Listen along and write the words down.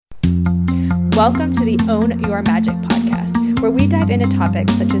Welcome to the Own Your Magic podcast, where we dive into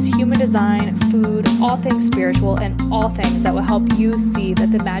topics such as human design, food, all things spiritual, and all things that will help you see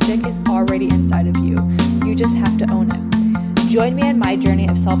that the magic is already inside of you. You just have to own it. Join me on my journey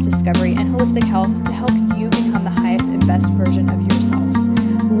of self-discovery and holistic health to help you become the highest and best version of yourself.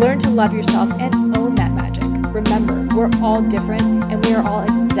 Learn to love yourself and own that magic. Remember, we're all different and we are all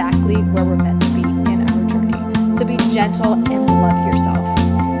exactly where we're meant to be in our journey. So be gentle and love yourself.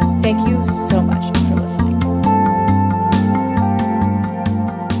 Thank you so much for listening.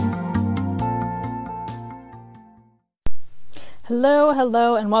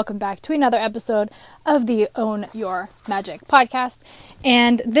 Hello, and welcome back to another episode of the Own Your Magic podcast.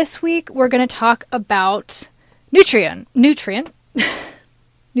 And this week we're going to talk about nutrition.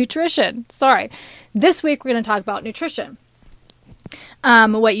 Sorry. This week we're going to talk about nutrition.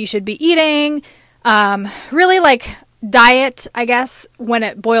 What you should be eating, really like diet, I guess, when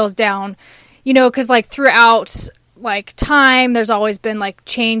it boils down, because like throughout like time, there's always been like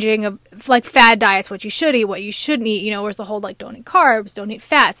changing of like fad diets, what you should eat, what you shouldn't eat, where's the whole like don't eat carbs, don't eat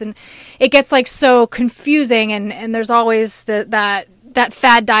fats. And it gets like so confusing. And there's always that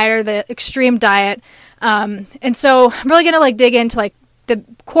fad diet or the extreme diet. And so I'm really going to like dig into like the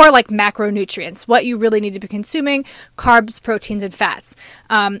core like macronutrients, what you really need to be consuming, carbs, proteins, and fats,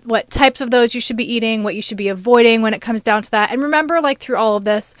 what types of those you should be eating, what you should be avoiding when it comes down to that. And remember, like through all of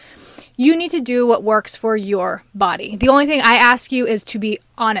this, you need to do what works for your body. The only thing I ask you is to be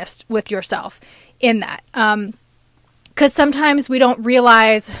honest with yourself in that. Because sometimes we don't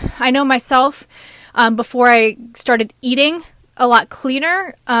realize, I know myself, before I started eating a lot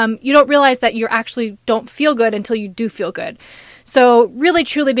cleaner, you don't realize that you actually don't feel good until you do feel good. So really,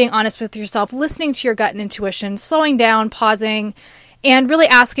 truly being honest with yourself, listening to your gut and intuition, slowing down, pausing, and really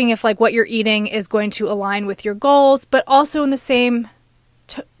asking if like what you're eating is going to align with your goals, but also in the same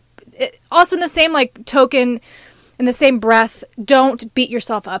like token, in the same breath, don't beat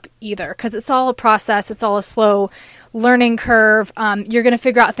yourself up either, because it's all a process. It's all a slow learning curve. You're going to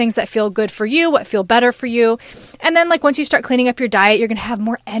figure out things that feel good for you, what feel better for you. And then like once you start cleaning up your diet, you're going to have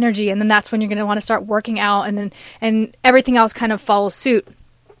more energy. And then that's when you're going to want to start working out, and everything else kind of follows suit.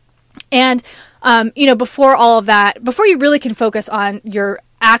 And, before all of that, before you really can focus on your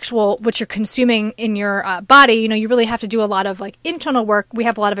actual, what you're consuming in your body, you really have to do a lot of like internal work. We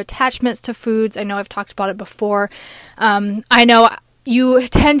have a lot of attachments to foods. I know I've talked about it before. I know you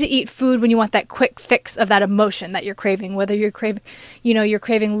tend to eat food when you want that quick fix of that emotion that you're craving, whether you're craving, you're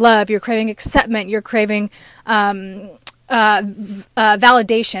craving love, you're craving acceptance, you're craving validation,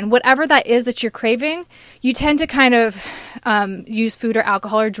 whatever that is that you're craving, you tend to kind of use food or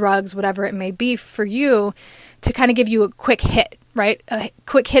alcohol or drugs, whatever it may be for you, to kind of give you a quick hit, right? A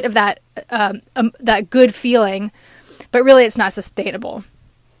quick hit of that good feeling, but really it's not sustainable.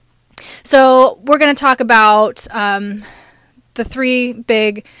 So we're going to talk about the three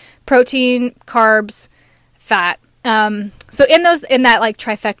big: protein, carbs, fat. So in that like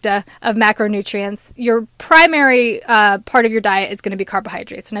trifecta of macronutrients, your primary part of your diet is going to be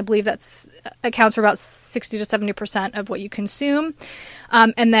carbohydrates. And I believe that's accounts for about 60 to 70% of what you consume.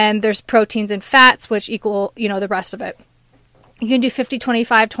 And then there's proteins and fats, which equal, the rest of it. You can do 50,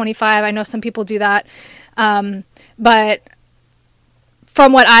 25, 25. I know some people do that. But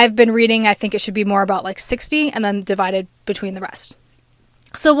from what I've been reading, I think it should be more about like 60 and then divided between the rest.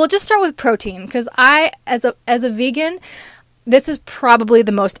 So we'll just start with protein, because I, as a vegan, this is probably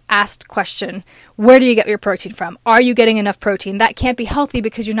the most asked question. Where do you get your protein from? Are you getting enough protein? That can't be healthy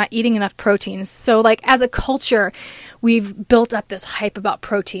because you're not eating enough protein. So like as a culture, we've built up this hype about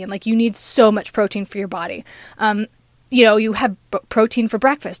protein. Like you need so much protein for your body. You have protein for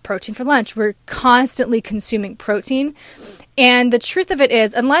breakfast, protein for lunch. We're constantly consuming protein. And the truth of it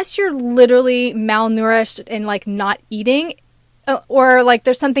is, unless you're literally malnourished and like not eating, or like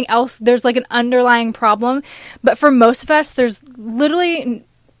there's something else, there's like an underlying problem. But for most of us, there's literally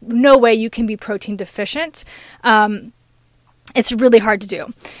no way you can be protein deficient. It's really hard to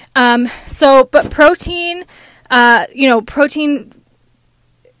do. But protein, protein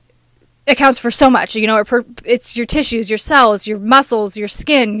accounts for so much. It's your tissues, your cells, your muscles, your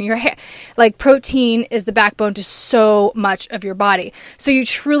skin, your hair. Like protein is the backbone to so much of your body. So you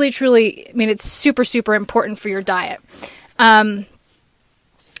truly, it's super, super important for your diet.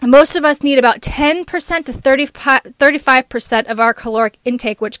 Most of us need about 10% to 35% of our caloric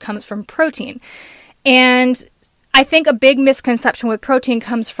intake, which comes from protein. And I think a big misconception with protein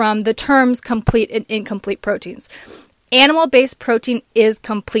comes from the terms complete and incomplete proteins. Animal-based protein is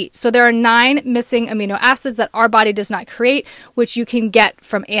complete. So there are 9 missing amino acids that our body does not create, which you can get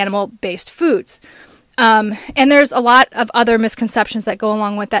from animal-based foods. And there's a lot of other misconceptions that go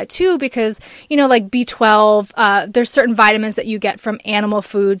along with that too, because, like B12, there's certain vitamins that you get from animal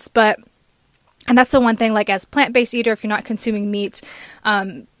foods, and that's the one thing, like as plant-based eater, if you're not consuming meat,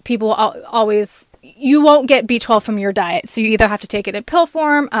 people always, you won't get B12 from your diet. So you either have to take it in pill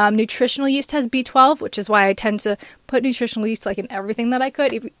form. Nutritional yeast has B12, which is why I tend to put nutritional yeast like in everything that I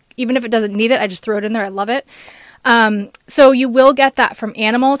could. Even if it doesn't need it, I just throw it in there. I love it. So you will get that from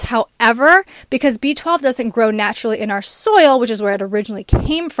animals. However, because B12 doesn't grow naturally in our soil, which is where it originally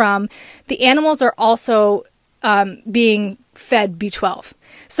came from, the animals are also being fed B12.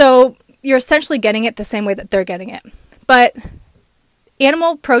 So you're essentially getting it the same way that they're getting it. But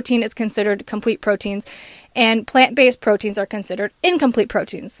animal protein is considered complete proteins, and plant-based proteins are considered incomplete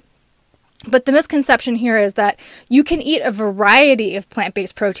proteins. But the misconception here is that you can eat a variety of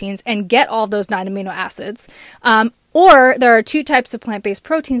plant-based proteins and get all those 9 amino acids. Or there are 2 types of plant-based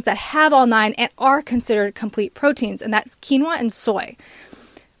proteins that have all 9 and are considered complete proteins, and that's quinoa and soy.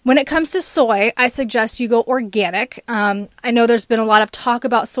 When it comes to soy, I suggest you go organic. I know there's been a lot of talk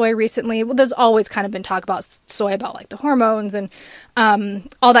about soy recently. Well, there's always kind of been talk about soy, about like the hormones and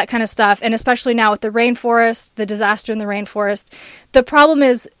all that kind of stuff. And especially now with the rainforest, the disaster in the rainforest. The problem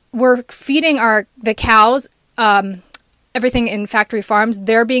is we're feeding the cows, everything in factory farms,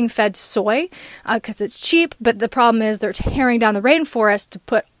 they're being fed soy because it's cheap. But the problem is they're tearing down the rainforest to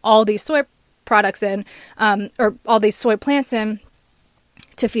put all these soy products in, or all these soy plants in,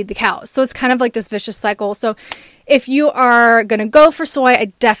 to feed the cows. So it's kind of like this vicious cycle. So if you are going to go for soy, I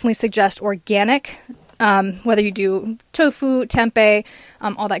definitely suggest organic, whether you do tofu, tempeh,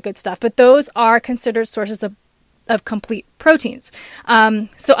 all that good stuff. But those are considered sources of complete proteins.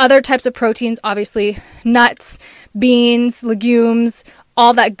 So other types of proteins, obviously nuts, beans, legumes,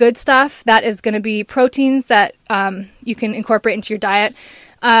 all that good stuff, that is going to be proteins that you can incorporate into your diet.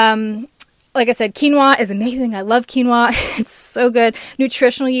 Like I said, quinoa is amazing. I love quinoa. It's so good.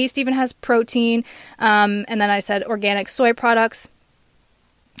 Nutritional yeast even has protein. And then I said organic soy products.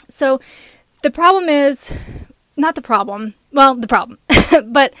 So the problem is, not the problem, well, the problem,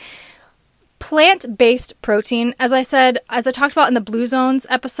 but plant-based protein, as I talked about in the Blue Zones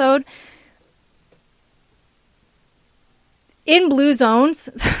episode, in Blue Zones,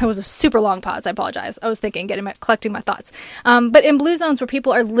 that was a super long pause. I apologize. I was thinking, collecting my thoughts. But in Blue Zones where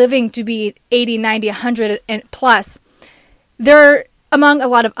people are living to be 80, 90, 100 and plus, they're, among a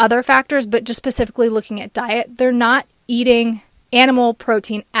lot of other factors, but just specifically looking at diet, they're not eating animal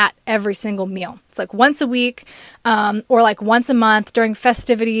protein at every single meal. It's like once a week, or like once a month during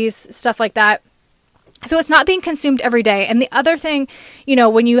festivities, stuff like that. So it's not being consumed every day. And the other thing,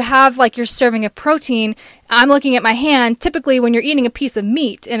 when you have like your serving of protein, I'm looking at my hand. Typically when you're eating a piece of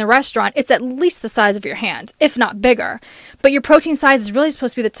meat in a restaurant, it's at least the size of your hand, if not bigger. But your protein size is really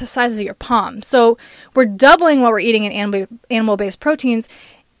supposed to be the size of your palm. So we're doubling what we're eating in animal-based proteins,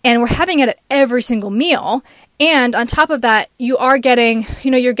 and we're having it at every single meal. And on top of that, you are getting,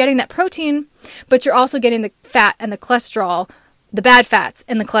 you're getting that protein, but you're also getting the fat and the cholesterol, the bad fats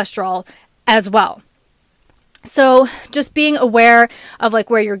and the cholesterol as well. So just being aware of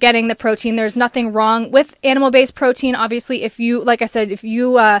like where you're getting the protein. There's nothing wrong with animal-based protein. Obviously, if you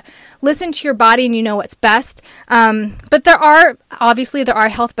listen to your body and you know what's best. But there are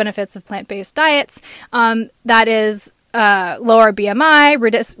health benefits of plant-based diets. That is lower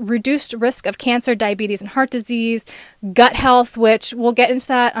BMI, reduced risk of cancer, diabetes, and heart disease, gut health, which we'll get into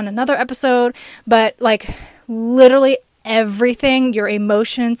that on another episode. But like literally everything, your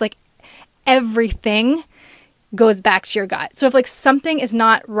emotions, like everything goes back to your gut. So if like something is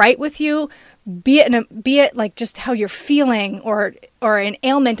not right with you, be it like just how you're feeling or an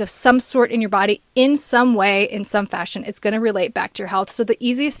ailment of some sort in your body, in some way, in some fashion, it's going to relate back to your health. So the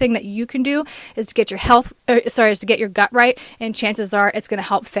easiest thing that you can do is to get your gut right, and chances are it's going to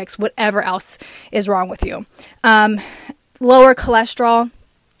help fix whatever else is wrong with you. Lower cholesterol.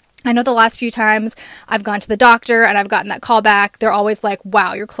 I know the last few times I've gone to the doctor and I've gotten that call back, they're always like,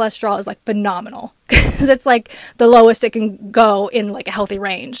 wow, your cholesterol is like phenomenal. Because it's like the lowest it can go in like a healthy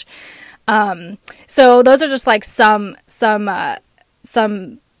range. So those are just like some of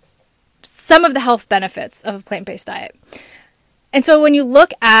the health benefits of a plant-based diet. And so when you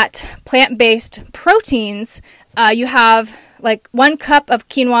look at plant-based proteins, you have like 1 cup of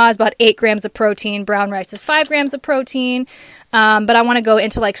quinoa is about 8 grams of protein. Brown rice is 5 grams of protein. But I want to go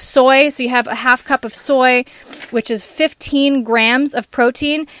into like soy. So you have a half cup of soy, which is 15 grams of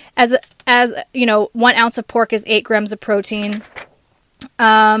protein. As 1 ounce of pork is 8 grams of protein.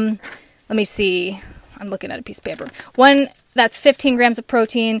 Let me see. I'm looking at a piece of paper. That's 15 grams of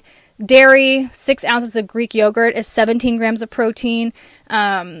protein. Dairy, 6 ounces of Greek yogurt is 17 grams of protein.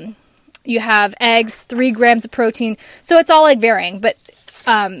 You have eggs, 3 grams of protein. So it's all like varying, but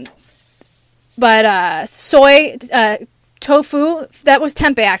soy, tofu, that was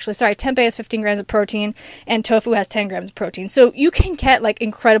tempeh actually. Sorry, tempeh has 15 grams of protein and tofu has 10 grams of protein. So you can get like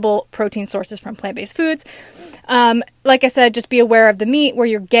incredible protein sources from plant-based foods. Like I said, just be aware of the meat, where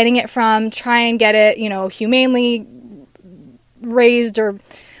you're getting it from. Try and get it, humanely raised or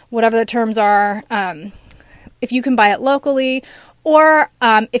whatever the terms are. If you can buy it locally, or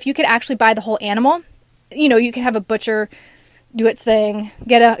if you could actually buy the whole animal, you can have a butcher do its thing,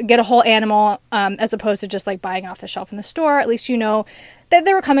 get a whole animal, as opposed to just like buying off the shelf in the store. At least you know that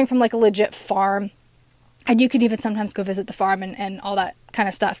they were coming from like a legit farm, and you could even sometimes go visit the farm and all that kind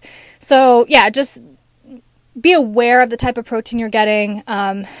of stuff. So yeah, just be aware of the type of protein you're getting,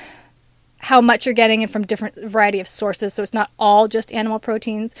 how much you're getting, and from different variety of sources. So it's not all just animal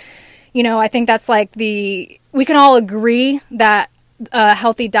proteins. I think that's like we can all agree that a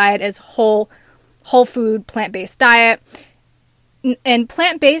healthy diet is whole food, plant-based diet. And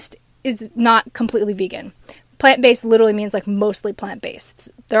plant-based is not completely vegan. Plant-based literally means like mostly plant-based.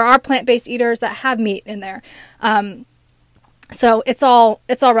 There are plant-based eaters that have meat in there. So it's all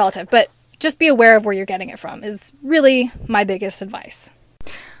relative, but just be aware of where you're getting it from is really my biggest advice.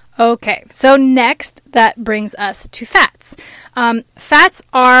 Okay, so next that brings us to fats. Fats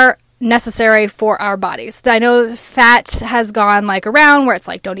are necessary for our bodies. I know fat has gone like around where it's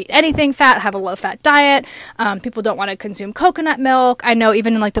like, don't eat anything fat, have a low fat diet. People don't want to consume coconut milk. I know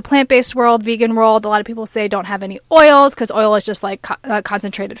even in like the plant-based world, vegan world, a lot of people say don't have any oils because oil is just like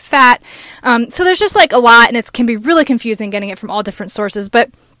concentrated fat. So there's just like a lot, and it can be really confusing getting it from all different sources, but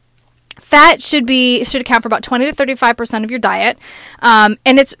fat should account for about 20 to 35% of your diet. And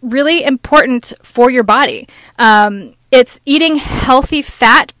it's really important for your body. It's eating healthy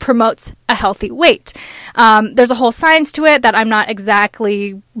fat promotes a healthy weight. There's a whole science to it that I'm not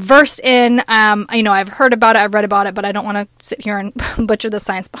exactly versed in. I've heard about it, I've read about it, but I don't want to sit here and butcher the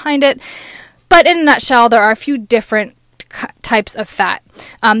science behind it. But in a nutshell, there are a few different types of fat.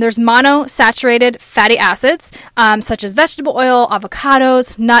 There's monosaturated fatty acids, such as vegetable oil,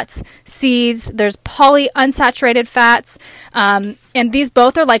 avocados, nuts, seeds. There's polyunsaturated fats, and these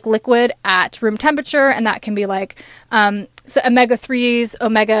both are like liquid at room temperature, and that can be like so omega-3s,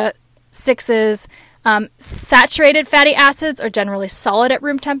 omega-6s. Saturated fatty acids are generally solid at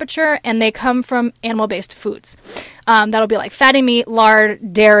room temperature, and they come from animal-based foods. That'll be like fatty meat,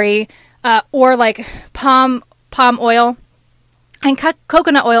 lard, dairy, or like palm oil. And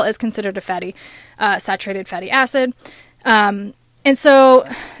coconut oil is considered a saturated fatty acid. And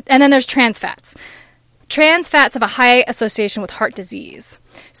then there's trans fats. Trans fats have a high association with heart disease.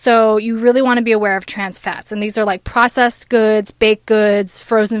 So you really want to be aware of trans fats. And these are like processed goods, baked goods,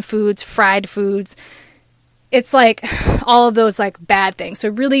 frozen foods, fried foods. It's like all of those like bad things. So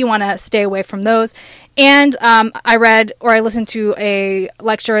really you want to stay away from those. And I listened to a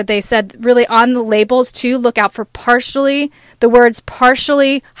lecture. They said really on the labels too, look out for the words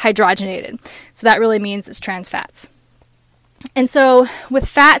partially hydrogenated. So that really means it's trans fats. And so with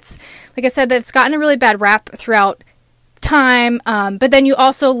fats, like I said, that's gotten a really bad rap throughout time. But then you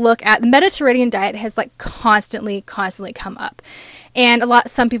also look at the Mediterranean diet has like constantly come up. And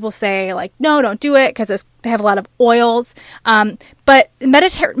some people say like, no, don't do it because they have a lot of oils. But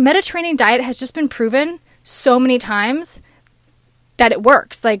Mediterranean diet has just been proven so many times that it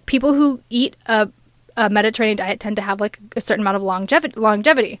works. Like people who eat a Mediterranean diet tend to have like a certain amount of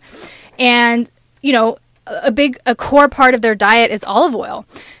longevity. And, a core part of their diet is olive oil.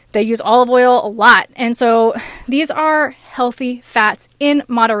 They use olive oil a lot. And so these are healthy fats in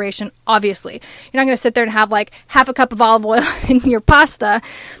moderation, obviously. You're not going to sit there and have like half a cup of olive oil in your pasta.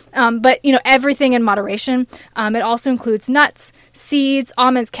 But everything in moderation. It also includes nuts, seeds,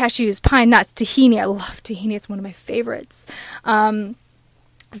 almonds, cashews, pine nuts, tahini. I love tahini. It's one of my favorites.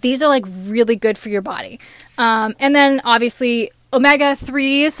 These are like really good for your body. And then obviously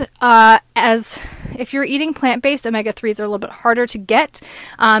omega-3s, as if you're eating plant-based, omega-3s are a little bit harder to get.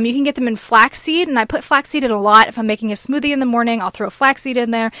 You can get them in flaxseed, and I put flaxseed in a lot. If I'm making a smoothie in the morning, I'll throw flaxseed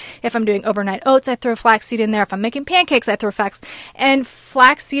in there. If I'm doing overnight oats, I throw flaxseed in there. If I'm making pancakes, I throw flax. And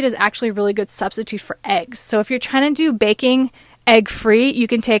flaxseed is actually a really good substitute for eggs. So if you're trying to do baking egg-free, you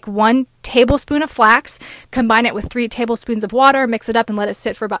can take 1 tablespoon of flax, combine it with 3 tablespoons of water, mix it up, and let it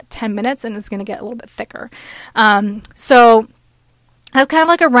sit for about 10 minutes, and it's going to get a little bit thicker. So that's kind of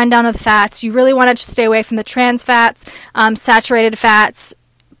like a rundown of the fats. You really want to stay away from the trans fats, saturated fats,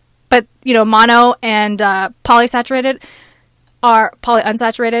 but mono and polyunsaturated,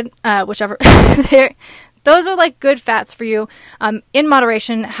 whichever. Those are like good fats for you. In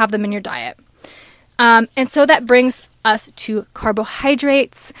moderation, have them in your diet. And so that brings us to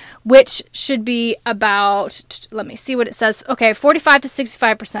carbohydrates, which should be about, let me see what it says. Okay, 45 to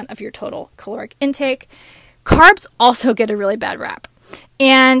 65% of your total caloric intake. Carbs also get a really bad rap.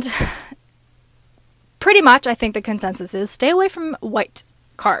 And pretty much, I think the consensus is stay away from white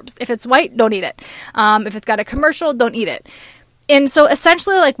carbs. If it's white, don't eat it. If it's got a commercial, don't eat it. And so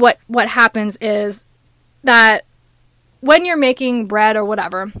essentially, like what happens is that when you're making bread or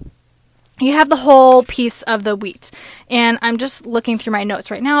whatever, you have the whole piece of the wheat. And I'm just looking through my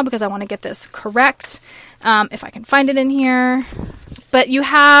notes right now because I want to get this correct, if I can find it in here. But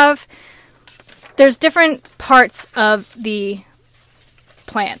there's different parts of the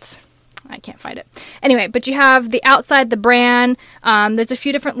plant. I can't find it. Anyway, but you have the outside, the bran. There's a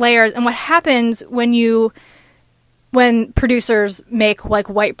few different layers. And what happens when producers make like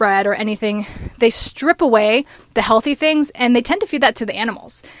white bread or anything, they strip away the healthy things and they tend to feed that to the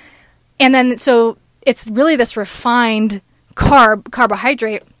animals. And then, so it's really this refined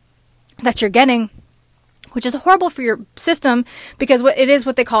carbohydrate that you're getting, which is horrible for your system because it is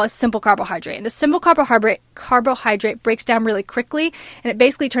what they call a simple carbohydrate. And a simple carbohydrate breaks down really quickly, and it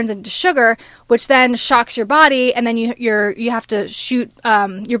basically turns into sugar, which then shocks your body, and then you have to shoot,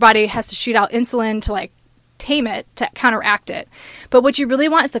 your body has to shoot out insulin to like tame it, to counteract it. But what you really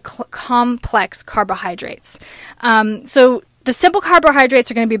want is the complex carbohydrates. So the simple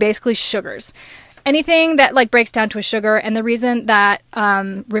carbohydrates are going to be basically sugars. Anything that like breaks down to a sugar, and the reason that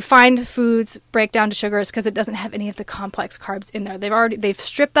refined foods break down to sugar is because it doesn't have any of the complex carbs in there. They've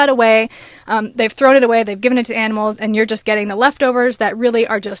stripped that away, they've thrown it away, they've given it to animals, and you're just getting the leftovers that really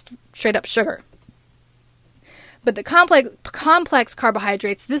are just straight up sugar. But the complex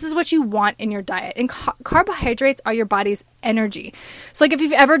carbohydrates, this is what you want in your diet. And carbohydrates are your body's energy. So like if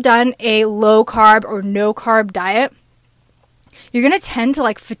you've ever done a low carb or no carb diet, you're going to tend to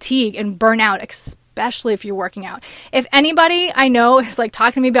like fatigue and burn out, especially if you're working out. If anybody I know is like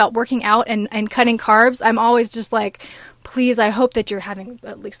talking to me about working out and cutting carbs, I'm always just like, please, I hope that you're having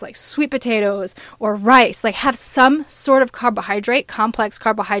at least like sweet potatoes or rice. Like have some sort of carbohydrate, complex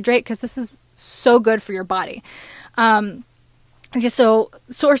carbohydrate, because this is so good for your body. Okay, so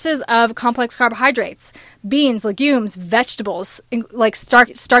sources of complex carbohydrates: beans, legumes, vegetables, like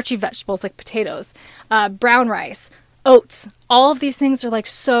starchy vegetables like potatoes, brown rice, oats. All of these things are like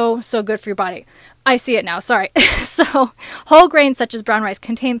so good for your body. I see it now, sorry. So whole grains such as brown rice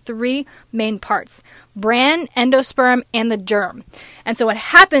contain 3 main parts: bran, endosperm, and the germ. And so what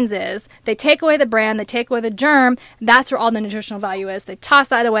happens is they take away the bran, they take away the germ, that's where all the nutritional value is. They toss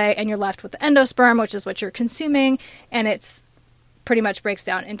that away and you're left with the endosperm, which is what you're consuming, and it's pretty much breaks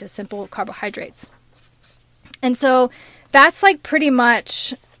down into simple carbohydrates. And so that's like pretty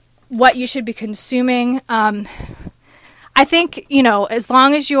much what you should be consuming. I think, as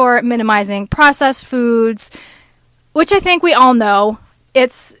long as you're minimizing processed foods, which I think we all know,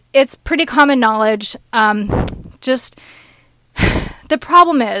 it's pretty common knowledge. Just the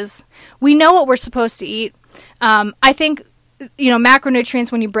problem is we know what we're supposed to eat. I think,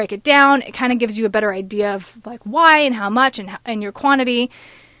 macronutrients, when you break it down, it kind of gives you a better idea of like why and how much and your quantity.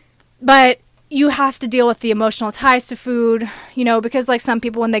 But you have to deal with the emotional ties to food, because like some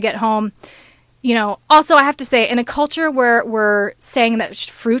people when they get home, also I have to say, in a culture where we're saying that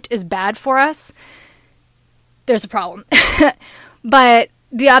fruit is bad for us, there's a problem. But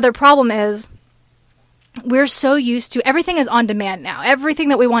the other problem is we're so used to, everything is on demand now. Everything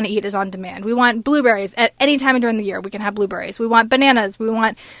that we want to eat is on demand. We want blueberries at any time during the year. We can have blueberries. We want bananas. We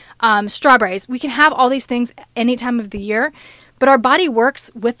want strawberries. We can have all these things any time of the year. But our body works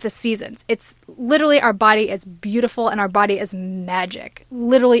with the seasons. It's literally, our body is beautiful and our body is magic.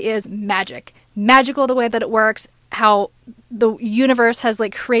 Literally is magic. Magical the way that it works, how the universe has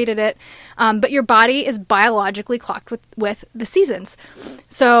like created it. But your body is biologically clocked with the seasons.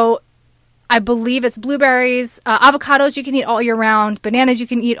 So I believe it's blueberries, avocados you can eat all year round, bananas you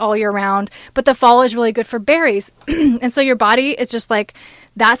can eat all year round, but the fall is really good for berries. And so your body is just like,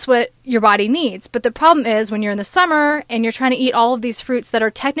 that's what your body needs. But the problem is when you're in the summer and you're trying to eat all of these fruits that are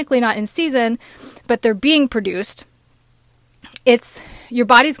technically not in season, but they're being produced, your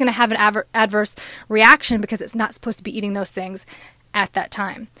body's going to have an adverse reaction because it's not supposed to be eating those things at that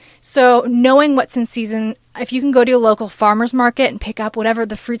time. So knowing what's in season, if you can go to a local farmer's market and pick up whatever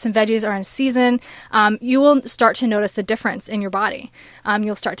the fruits and veggies are in season, you will start to notice the difference in your body.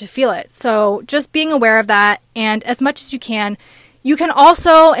 You'll start to feel it. So just being aware of that, and as much as you can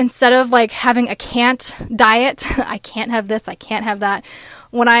also, instead of like having a can't diet, I can't have this, I can't have that.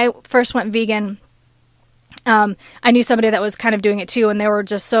 When I first went vegan, I knew somebody that was kind of doing it too, and they were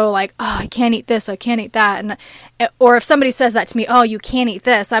just so like, oh, I can't eat this, I can't eat that. And, or if somebody says that to me, oh, you can't eat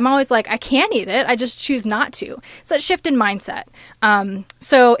this, I'm always like, I can eat it, I just choose not to. It's that shift in mindset.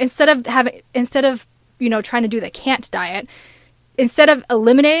 So instead of, trying to do the can't diet, instead of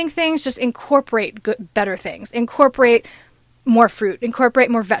eliminating things, just incorporate better things, incorporate more fruit,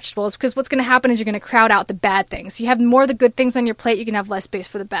 incorporate more vegetables, because what's going to happen is you're going to crowd out the bad things. You have more of the good things on your plate, you can have less space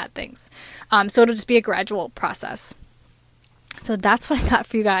for the bad things. So it'll just be a gradual process. So that's what I got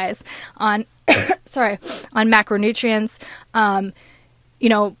for you guys on, on macronutrients.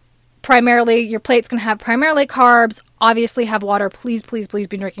 Primarily, your plate's going to have primarily carbs, obviously have water. Please, please, please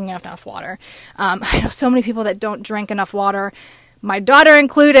be drinking enough water. I know so many people that don't drink enough water, my daughter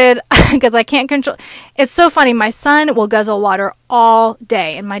included, because I can't control. It's so funny. My son will guzzle water all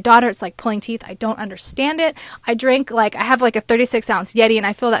day, and my daughter, it's like pulling teeth. I don't understand it. I have like a 36-ounce Yeti, and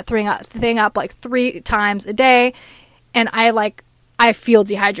I fill that thing up like 3 times a day, and I feel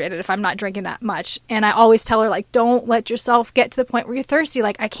dehydrated if I'm not drinking that much. And I always tell her, like, don't let yourself get to the point where you're thirsty.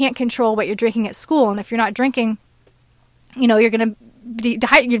 Like, I can't control what you're drinking at school, and if you're not drinking, you're going to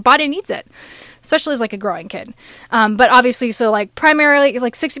your body needs it, especially as like a growing kid. But obviously, so like primarily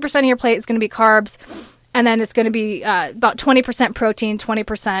like 60% of your plate is going to be carbs, and then it's going to be about 20% protein,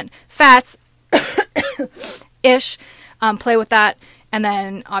 20% fats ish. Play with that. And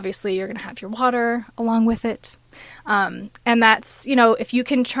then obviously you're going to have your water along with it. And that's, if you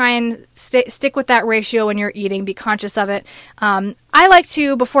can try and stick with that ratio when you're eating, be conscious of it. I like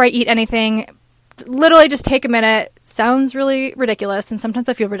to, before I eat anything, literally just take a minute. Sounds really ridiculous, and sometimes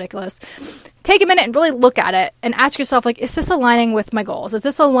I feel ridiculous. Take a minute and really look at it and ask yourself, like, is this aligning with my goals? Is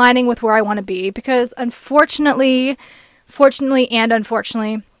this aligning with where I want to be? Because fortunately and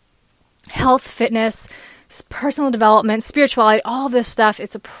unfortunately, health, fitness, personal development, spirituality, all of this stuff,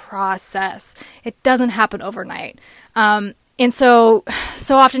 it's a process. It doesn't happen overnight. And so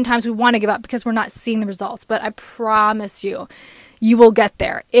oftentimes we want to give up because we're not seeing the results, but I promise you, you will get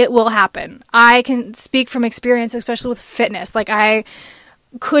there. It will happen. I can speak from experience, especially with fitness. Like, I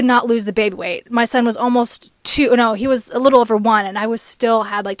could not lose the baby weight. My son was almost 2. No, he was a little over 1, and I still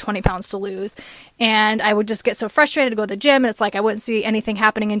had like 20 pounds to lose. And I would just get so frustrated to go to the gym, and it's like I wouldn't see anything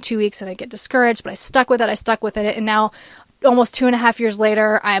happening in 2 weeks, and I'd get discouraged, but I stuck with it. And now, almost 2.5 years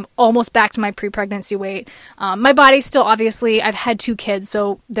later, I'm almost back to my pre-pregnancy weight. My body still, obviously, I've had 2 kids,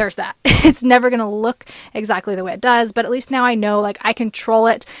 so there's that. It's never going to look exactly the way it does, but at least now I know, like, I control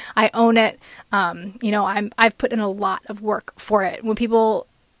it. I own it. I've put in a lot of work for it.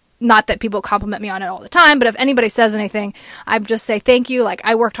 Not that people compliment me on it all the time, but if anybody says anything, I just say thank you. Like,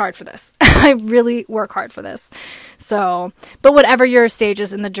 I worked hard for this. I really work hard for this. So, but whatever your stage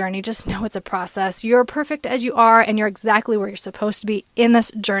is in the journey, just know it's a process. You're perfect as you are, and you're exactly where you're supposed to be in this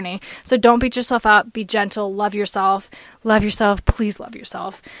journey. So don't beat yourself up. Be gentle. Love yourself. Love yourself. Please love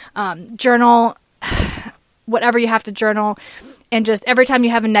yourself. Journal whatever you have to journal. And just every time you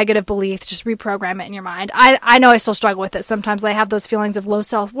have a negative belief, just reprogram it in your mind. I know I still struggle with it. Sometimes I have those feelings of low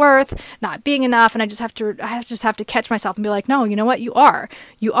self-worth, not being enough, and I just have to catch myself and be like, no, you know what? You are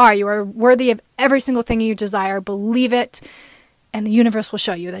worthy of every single thing you desire. Believe it, and the universe will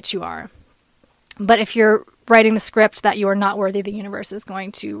show you that you are. But if you're writing the script that you are not worthy, the universe is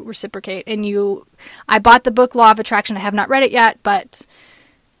going to reciprocate. And I bought the book Law of Attraction. I have not read it yet, but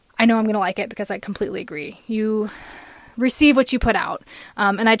I know I'm going to like it because I completely agree. You receive what you put out.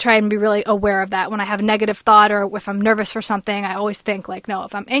 And I try and be really aware of that. When I have a negative thought or if I'm nervous for something, I always think like, no,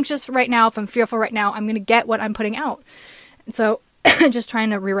 if I'm anxious right now, if I'm fearful right now, I'm going to get what I'm putting out. And so just trying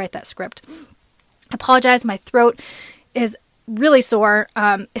to rewrite that script. I apologize. My throat is really sore.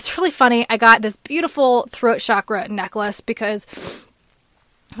 It's really funny. I got this beautiful throat chakra necklace because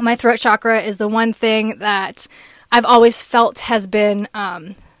my throat chakra is the one thing that I've always felt has been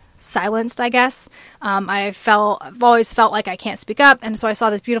silenced, I guess. I've always felt like I can't speak up, and so I saw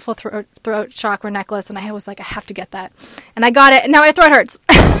this beautiful throat chakra necklace, and I was like, I have to get that. And I got it, and now my throat hurts.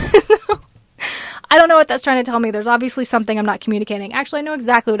 So, I don't know what that's trying to tell me. There's obviously something I'm not communicating. Actually, I know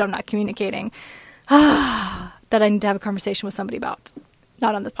exactly what I'm not communicating. That I need to have a conversation with somebody about.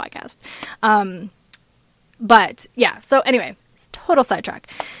 Not on this podcast. But yeah, so anyway, it's total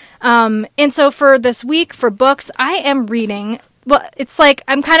sidetrack. And so for this week, for books, I am reading, well, it's like,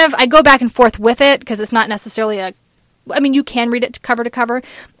 I go back and forth with it because it's not necessarily you can read it cover to cover,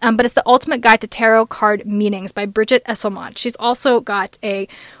 but it's The Ultimate Guide to Tarot Card Meanings by Bridget Esselmont. She's also got a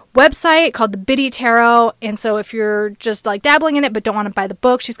website called the Biddy Tarot, and so if you're just like dabbling in it but don't want to buy the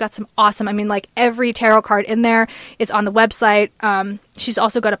book, she's got some awesome, every tarot card in there is on the website. She's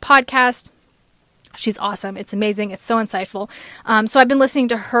also got a podcast. She's awesome. It's amazing. It's so insightful. So I've been listening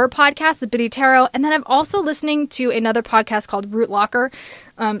to her podcast, The Biddy Tarot, and then I'm also listening to another podcast called Root Locker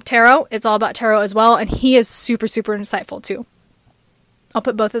Tarot. It's all about tarot as well, and he is super, super insightful too. I'll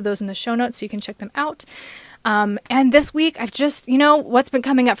put both of those in the show notes so you can check them out. And this week, I've just, what's been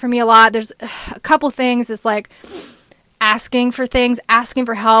coming up for me a lot, there's a couple things, is like asking for things, asking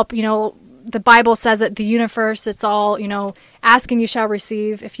for help. The Bible says it, the universe, it's all, ask and you shall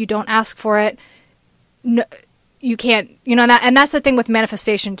receive. If you don't ask for it, no, you can't, and that's the thing with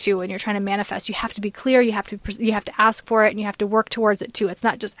manifestation too. When you're trying to manifest, you have to be clear, you have to ask for it, and you have to work towards it too. It's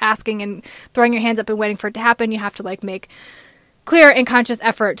not just asking and throwing your hands up and waiting for it to happen. You have to make clear and conscious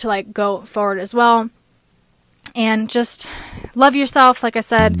effort to go forward as well. And just love yourself, like I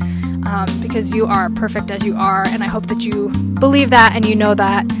said, because you are perfect as you are. And I hope that you believe that and you know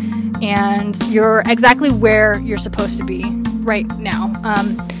that, and you're exactly where you're supposed to be right now.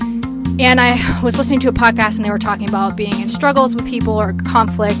 And I was listening to a podcast, and they were talking about being in struggles with people or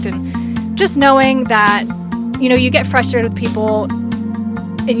conflict, and just knowing that, you get frustrated with people,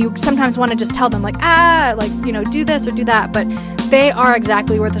 and you sometimes want to just tell them do this or do that, but they are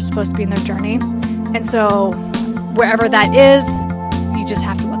exactly where they're supposed to be in their journey. And so wherever that is, you just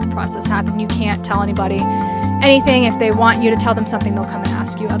have to let the process happen. You can't tell anybody anything. If they want you to tell them something, they'll come and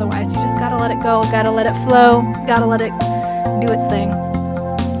ask you. Otherwise, you just gotta let it go, gotta let it flow, gotta let it do its thing.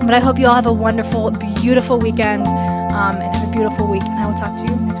 But I hope you all have a wonderful, beautiful weekend, and have a beautiful week. And I will talk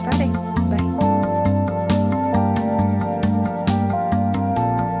to you next Friday. Bye.